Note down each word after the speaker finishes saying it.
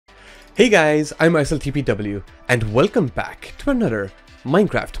Hey guys, I'm TPW, and welcome back to another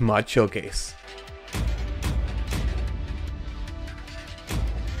Minecraft mod showcase.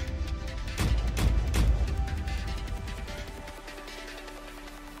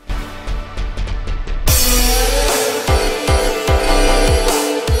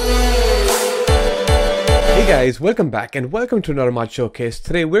 Hey guys, welcome back and welcome to another mod showcase.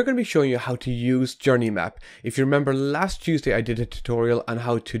 Today we're going to be showing you how to use Journey Map. If you remember, last Tuesday I did a tutorial on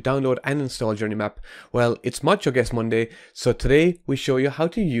how to download and install Journey Map. Well, it's mod showcase Monday, so today we show you how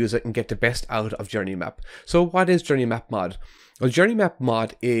to use it and get the best out of Journey Map. So what is Journey Map mod? Well, Journey Map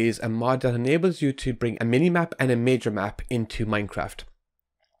mod is a mod that enables you to bring a mini map and a major map into Minecraft,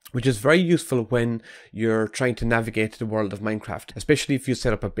 which is very useful when you're trying to navigate the world of Minecraft, especially if you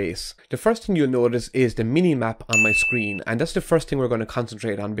set up a base. The first thing you'll notice is the mini map on my screen, and that's the first thing we're going to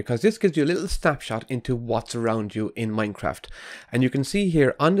concentrate on because this gives you a little snapshot into what's around you in Minecraft. And you can see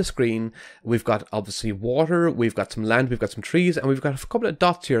here on the screen, we've got obviously water, we've got some land, we've got some trees, and we've got a couple of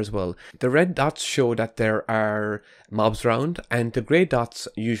dots here as well. The red dots show that there are mobs around, and the grey dots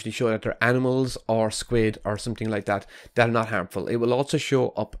usually show that they're animals or squid or something like that that are not harmful. It will also show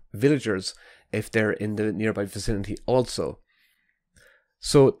up villagers if they're in the nearby vicinity also.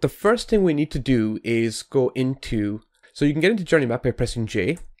 So the first thing we need to do is go into, so you can get into Journey Map by pressing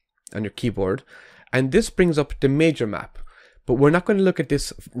J on your keyboard, and this brings up the major map, but we're not going to look at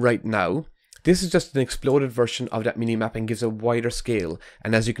this right now. This is just an exploded version of that mini map and gives a wider scale,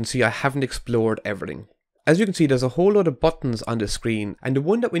 and as you can see I haven't explored everything. As you can see, there's a whole lot of buttons on the screen, and the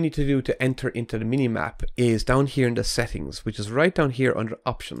one that we need to do to enter into the mini-map is down here in the settings, which is right down here under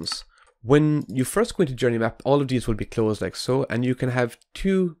options. When you first go into Journey Map, all of these will be closed like so, and you can have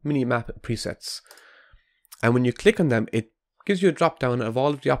two mini-map presets. And when you click on them, it gives you a drop down of all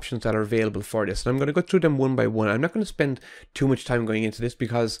of the options that are available for this. And I'm going to go through them one by one. I'm not going to spend too much time going into this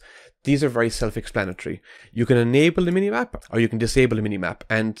because these are very self-explanatory. You can enable the mini-map or you can disable the mini-map,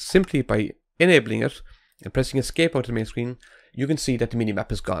 and simply by enabling it and pressing escape out of the main screen, you can see that the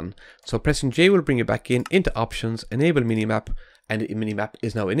minimap is gone. So pressing J will bring you back into options, enable minimap, and the minimap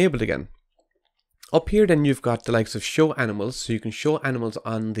is now enabled again. Up here then you've got the likes of show animals, so you can show animals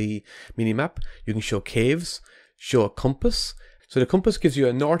on the minimap. You can show caves, show a compass. So the compass gives you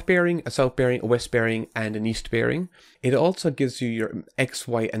a north bearing, a south bearing, a west bearing, and an east bearing. It also gives you your X,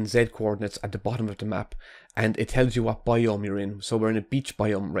 Y, and Z coordinates at the bottom of the map, and it tells you what biome you're in. So we're in a beach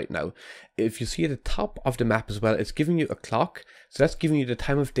biome right now. If you see at the top of the map as well, it's giving you a clock, so that's giving you the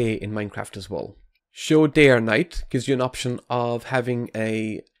time of day in Minecraft as well. Show day or night gives you an option of having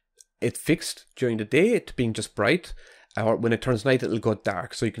it fixed during the day, it being just bright, or when it turns night it'll go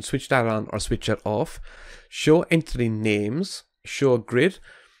dark, so you can switch that on or switch it off. Show entity names, show a grid,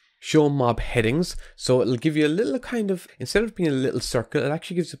 show mob headings, so it'll give you a little kind of, instead of being a little circle, it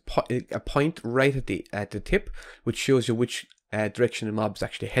actually gives you a point right at the tip, which shows you which direction the mob's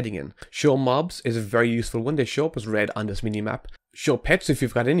actually heading in. Show mobs is a very useful one. They show up as red on this mini map. Show pets if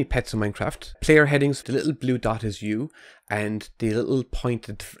you've got any pets in Minecraft. Player headings, the little blue dot is you, and the little point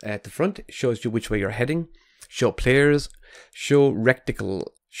at the front shows you which way you're heading. Show players, show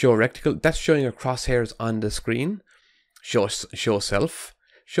rectangle, that's showing your crosshairs on the screen. Show self,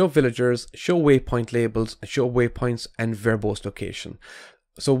 show villagers, show waypoint labels, show waypoints, and verbose location.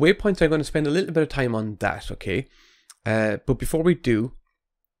 So waypoints, I'm going to spend a little bit of time on that, okay? But before we do,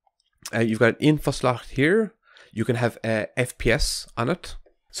 you've got an info slot here. You can have FPS on it.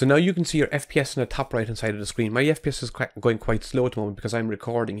 So now you can see your FPS on the top right hand side of the screen. My FPS is going quite slow at the moment because I'm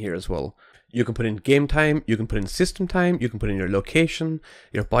recording here as well. You can put in game time, you can put in system time, you can put in your location,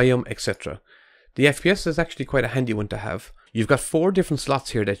 your biome, etc. The FPS is actually quite a handy one to have. You've got 4 different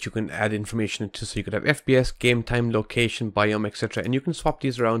slots here that you can add information into, so you could have FPS, game time, location, biome, etc. And you can swap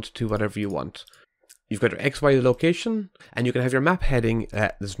these around to whatever you want. You've got your XY location, and you can have your map heading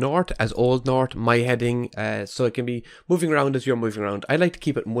as north, as old north, my heading, so it can be moving around as you're moving around. I like to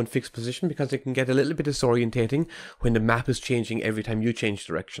keep it in one fixed position because it can get a little bit disorientating when the map is changing every time you change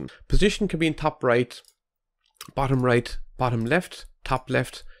direction. Position can be in top right, bottom left,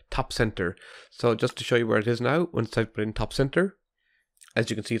 top center. So just to show you where it is now, once I put in top center, as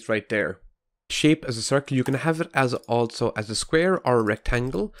you can see it's right there. Shape as a circle, you can have it as also as a square or a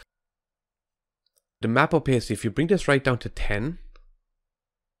rectangle. The map opacity, if you bring this right down to 10,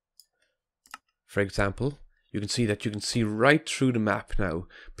 for example, you can see that you can see right through the map now,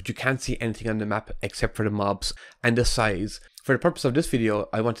 but you can't see anything on the map except for the mobs and the size. For the purpose of this video,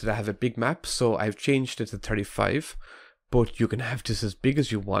 I wanted to have a big map, so I've changed it to 35, but you can have this as big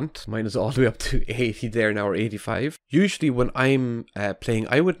as you want. Mine is all the way up to 80 there now, or 85. Usually when I'm playing,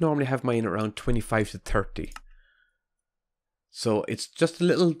 I would normally have mine around 25 to 30. So it's just a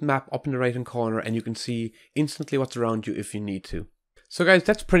little map up in the right hand corner, and you can see instantly what's around you if you need to. So guys,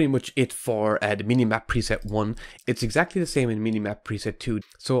 that's pretty much it for the minimap preset 1. It's exactly the same in minimap preset 2.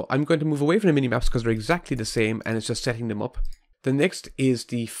 So I'm going to move away from the minimaps because they're exactly the same, and it's just setting them up. The next is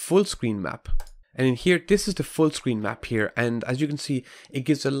the full screen map. And in here, this is the full screen map here. And as you can see, it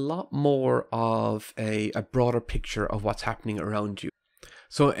gives a lot more of a broader picture of what's happening around you.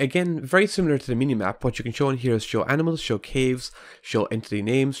 So again, very similar to the minimap, what you can show in here is show animals, show caves, show entity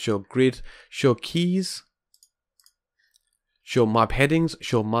names, show grid, show keys, show mob headings,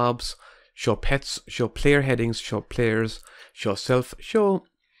 show mobs, show pets, show player headings, show players, show self, show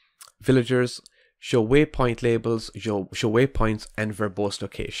villagers, show waypoint labels, show waypoints, and verbose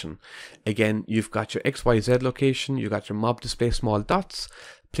location. Again, you've got your XYZ location, you've got your mob display small dots,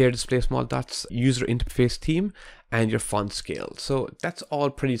 player display small dots, user interface theme, and your font scale. So that's all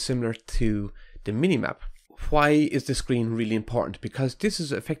pretty similar to the minimap. Why is the screen really important? Because this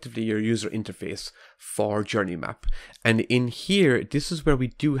is effectively your user interface for Journey Map. And in here, this is where we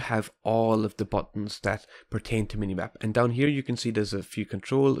do have all of the buttons that pertain to Minimap. And down here, you can see there's a few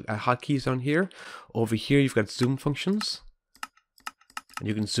control hotkeys down here. Over here, you've got zoom functions. And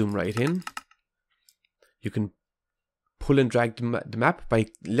you can zoom right in. You can pull and drag the map by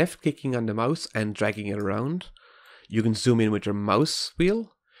left clicking on the mouse and dragging it around. You can zoom in with your mouse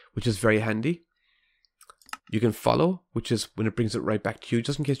wheel, which is very handy. You can follow, which is when it brings it right back to you,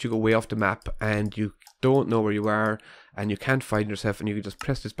 just in case you go way off the map and you don't know where you are and you can't find yourself, and you can just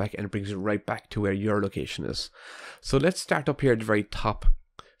press this back and it brings you right back to where your location is. So let's start up here at the very top.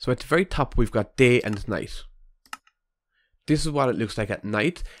 So at the very top, we've got day and night. This is what it looks like at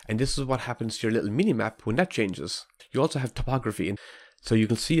night, and this is what happens to your little mini map when that changes. You also have topography, so you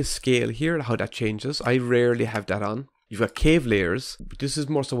can see a scale here, how that changes. I rarely have that on. You've got cave layers. This is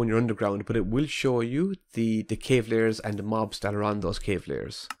more so when you're underground, but it will show you the cave layers and the mobs that are on those cave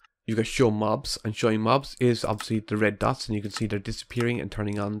layers. You've got show mobs, and showing mobs is obviously the red dots, and you can see they're disappearing and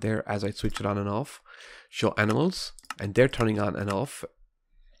turning on there as I switch it on and off. Show animals, and they're turning on and off.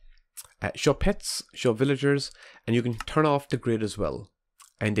 Show pets, show villagers, and you can turn off the grid as well.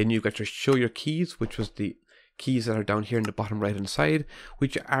 And then you've got your show your keys, which was the keys that are down here in the bottom right hand side,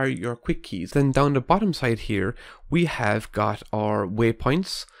 which are your quick keys. Then down the bottom side here, we have got our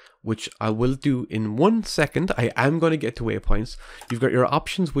waypoints, which I will do in 1 second. I am going to get to waypoints. You've got your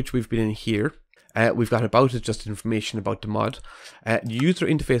options, which we've been in here. We've got about it, just information about the mod. User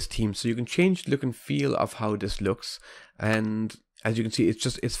interface theme, so you can change the look and feel of how this looks. And as you can see, it's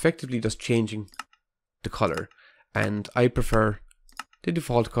effectively just changing the color. And I prefer the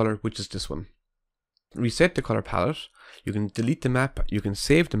default color, which is this one. Reset the color palette. You can delete the map, you can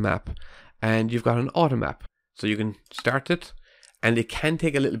save the map, and you've got an auto map. So you can start it, and it can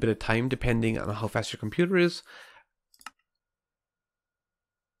take a little bit of time depending on how fast your computer is.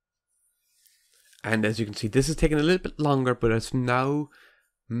 And as you can see, this is taking a little bit longer, but it's now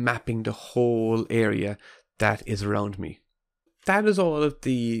mapping the whole area that is around me. That is all of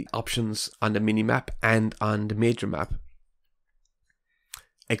the options on the mini map and on the major map,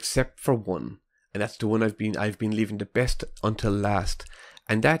 except for one, and that's the one I've been leaving the best until last,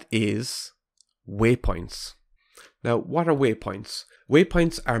 and that is waypoints. Now, what are waypoints?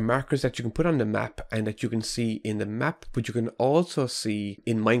 Waypoints are markers that you can put on the map and that you can see in the map, but you can also see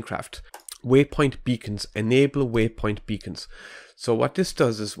in Minecraft. Waypoint beacons, enable waypoint beacons. So what this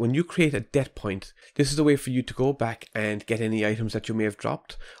does is when you create a death point, this is a way for you to go back and get any items that you may have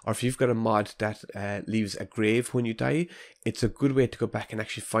dropped, or if you've got a mod that leaves a grave when you die, it's a good way to go back and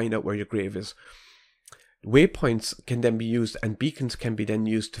actually find out where your grave is. Waypoints can then be used, and beacons can be then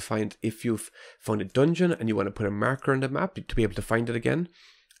used to find if you've found a dungeon and you want to put a marker on the map to be able to find it again.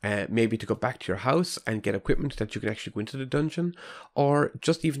 Maybe to go back to your house and get equipment that you can actually go into the dungeon, or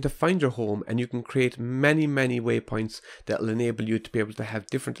just even to find your home, and you can create many waypoints that will enable you to be able to have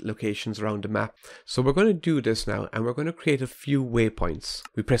different locations around the map. So we're going to do this now, and we're going to create a few waypoints.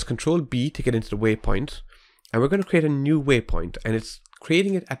 We press Ctrl B to get into the waypoint, and we're going to create a new waypoint, and it's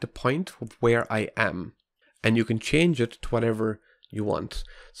creating it at the point of where I am, and you can change it to whatever you want.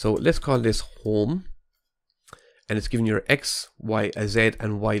 So let's call this home. And it's giving your X, Y, Z,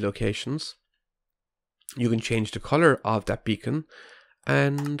 and Y locations. You can change the color of that beacon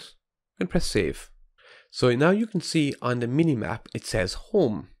and press save. So now you can see on the mini map it says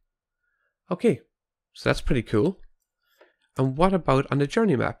home. Okay, so that's pretty cool. And what about on the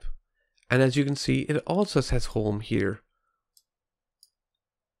journey map? And as you can see, it also says home here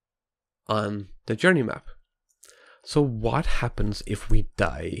on the journey map. So what happens if we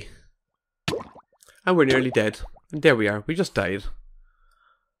die? And we're nearly dead. And there we are, we just died.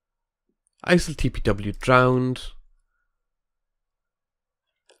 ISIL TPW drowned.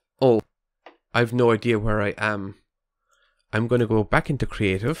 Oh, I've no idea where I am. I'm going to go back into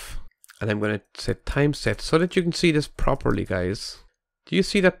creative and I'm going to set time set so that you can see this properly, guys. Do you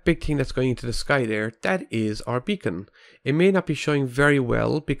see that big thing that's going into the sky there? That is our beacon. It may not be showing very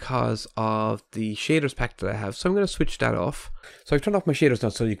well because of the shaders pack that I have, so I'm going to switch that off. So I've turned off my shaders now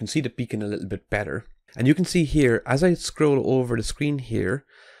so you can see the beacon a little bit better. And you can see here, as I scroll over the screen here,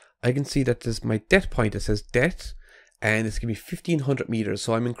 I can see that there's my det point. It says det, and it's going to be 1500 meters.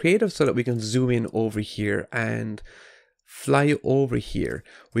 So I'm in creative so that we can zoom in over here and fly over here.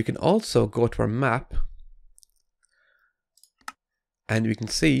 We can also go to our map, and we can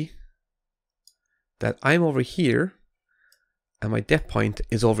see that I'm over here and my det point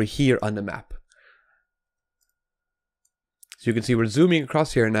is over here on the map. So you can see we're zooming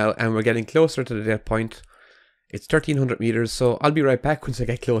across here now and we're getting closer to the det point. It's 1300 meters, so I'll be right back once I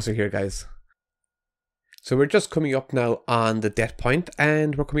get closer here, guys. So we're just coming up now on the det point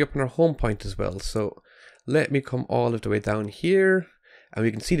and we're coming up on our home point as well. So let me come all of the way down here and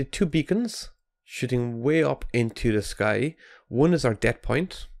we can see the two beacons shooting way up into the sky. One is our det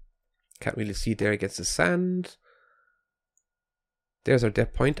point. Can't really see there against the sand. There's our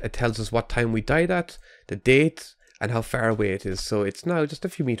det point. It tells us what time we died at, the date, and how far away it is. So it's now just a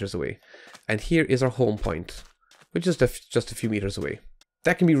few meters away. And here is our home point, which is just a few meters away.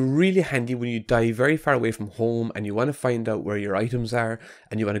 That can be really handy when you die very far away from home and you want to find out where your items are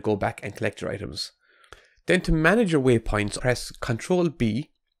and you want to go back and collect your items. Then to manage your waypoints, press Ctrl B,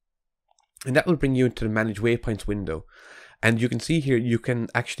 and that will bring you into the Manage Waypoints window. And you can see here you can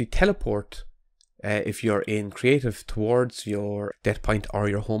actually teleport if you're in creative towards your det point or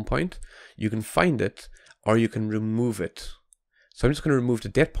your home point. You can find it or you can remove it. So I'm just going to remove the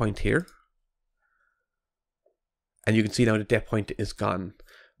det point here. And you can see now the det point is gone.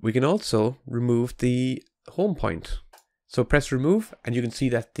 We can also remove the home point. So press remove and you can see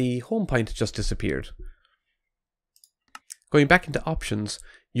that the home point just disappeared. Going back into options,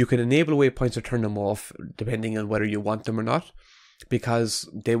 you can enable waypoints or turn them off depending on whether you want them or not, because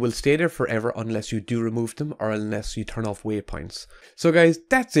they will stay there forever unless you do remove them or unless you turn off waypoints. So guys,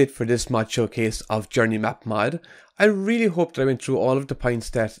 that's it for this mod showcase of Journey Map mod. I really hope that I went through all of the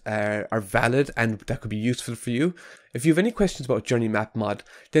points that are valid and that could be useful for you. If you have any questions about Journey Map mod,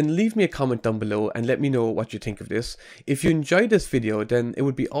 then leave me a comment down below and let me know what you think of this. If you enjoyed this video, then it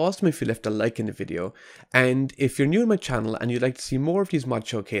would be awesome if you left a like in the video. And if you're new to my channel and you'd like to see more of these mod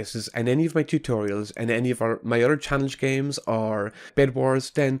showcases and any of my tutorials and any of my other challenge games or Bed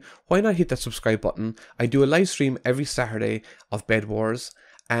Wars, then why not hit that subscribe button? I do a live stream every Saturday of Bed Wars.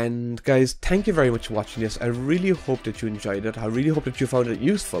 And guys, thank you very much for watching this. I really hope that you enjoyed it. I really hope that you found it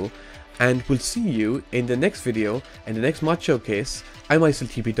useful. And we'll see you in the next video, in the next mod showcase. I'm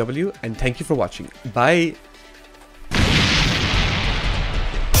ISilTPW, and thank you for watching. Bye!